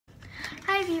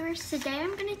Hi viewers, today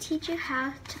I'm going to teach you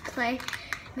how to play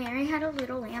Mary Had a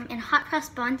Little Lamb and Hot Cross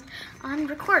Buns on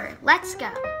recorder. Let's go!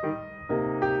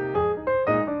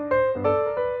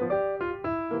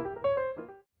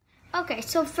 Okay,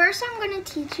 so first I'm going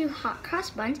to teach you Hot Cross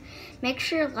Buns. Make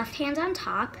sure your left hand's on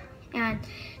top, and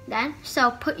then, so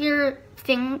put your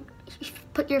thumb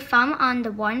on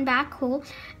the one back hole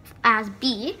as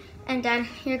B, and then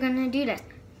you're going to do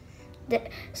this.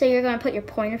 So you're going to put your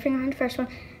pointer finger on the first one,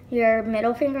 your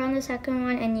middle finger on the second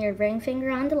one, and your ring finger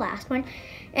on the last one,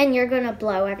 and you're going to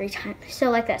blow every time. So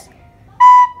like this.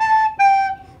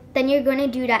 Then you're going to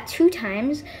do that 2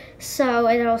 times, so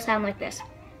it'll sound like this.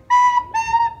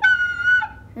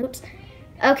 Oops.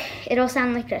 Okay, it'll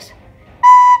sound like this.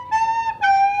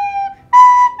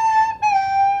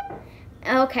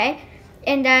 Okay,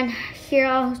 and then here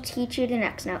I'll teach you the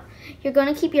next note. You're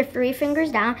going to keep your 3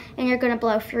 fingers down, and you're going to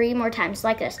blow 3 more times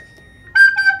like this.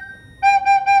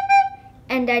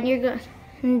 And then you're going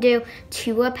to do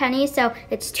 2 a penny, so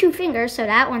it's 2 fingers, so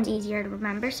that one's easier to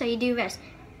remember. So you do this.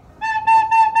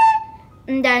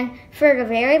 And then for the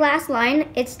very last line,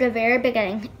 it's the very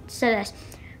beginning. So this.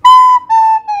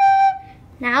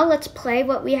 Now let's play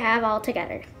what we have all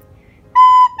together.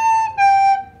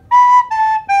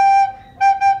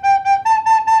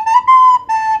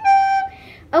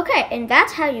 Okay, and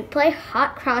that's how you play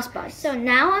Hot Cross Buns. So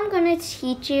now I'm going to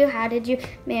teach you how to do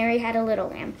Mary Had a Little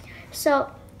Lamb.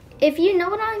 So if you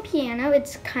know it on piano,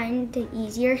 it's kind of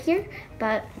easier here,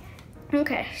 but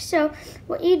okay. So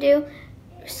what you do,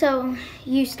 so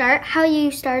you start how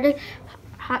you started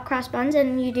Hot Cross Buns,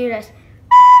 and you do this.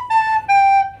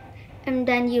 And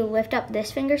then you lift up this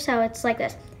finger, so it's like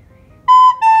this.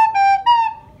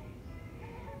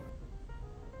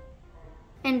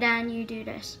 And then you do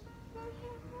this.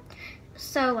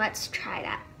 So let's try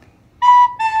that.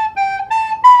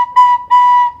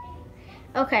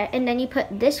 Okay, and then you put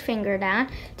this finger down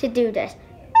to do this.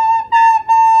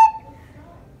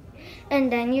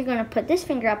 And then you're gonna put this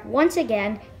finger up once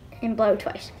again and blow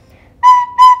twice.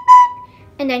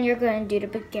 And then you're gonna do the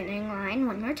beginning line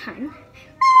one more time.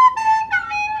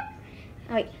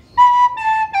 Wait.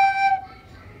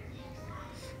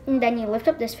 And then you lift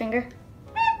up this finger.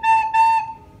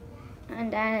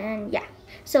 And then, yeah.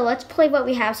 So let's play what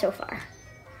we have so far.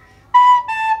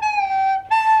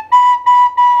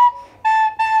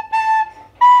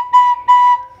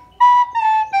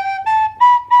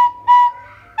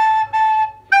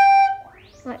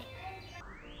 Wait.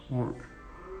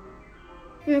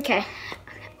 Okay.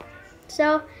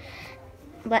 So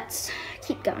let's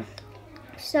keep going.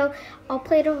 So I'll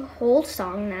play the whole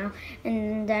song now,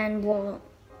 and then we'll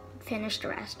finish the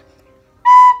rest.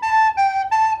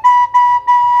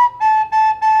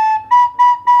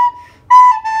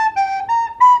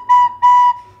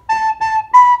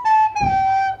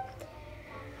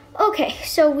 Okay,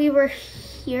 so we were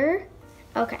here.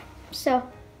 Okay, so,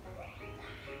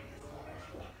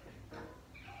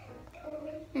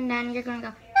 and then you're gonna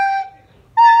go.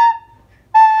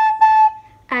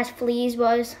 As fleas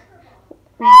was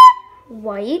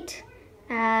white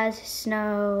as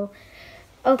snow.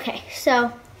 Okay,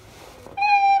 so,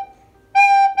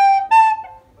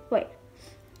 wait.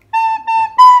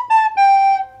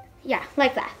 Yeah,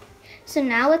 like that. So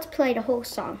now let's play the whole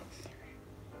song.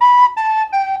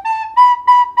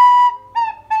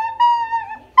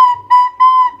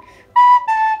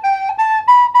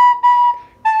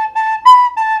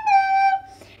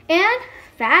 And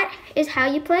that is how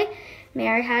you play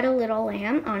Mary Had a Little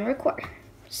Lamb on record.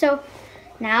 So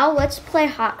now let's play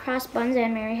Hot Cross Buns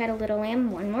and Mary Had a Little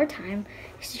Lamb one more time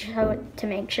to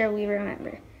make sure we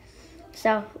remember.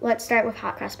 So let's start with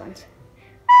Hot Cross Buns.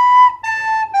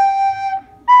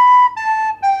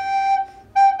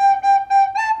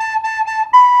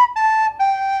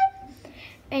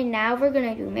 And now we're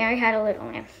gonna do Mary Had a Little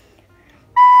Lamb.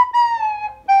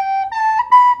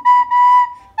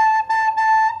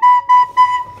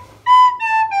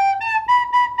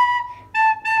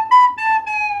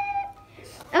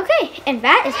 And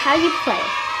that is how you play.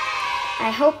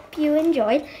 I hope you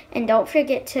enjoyed, and don't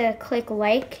forget to click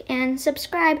like and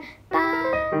subscribe.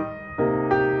 Bye!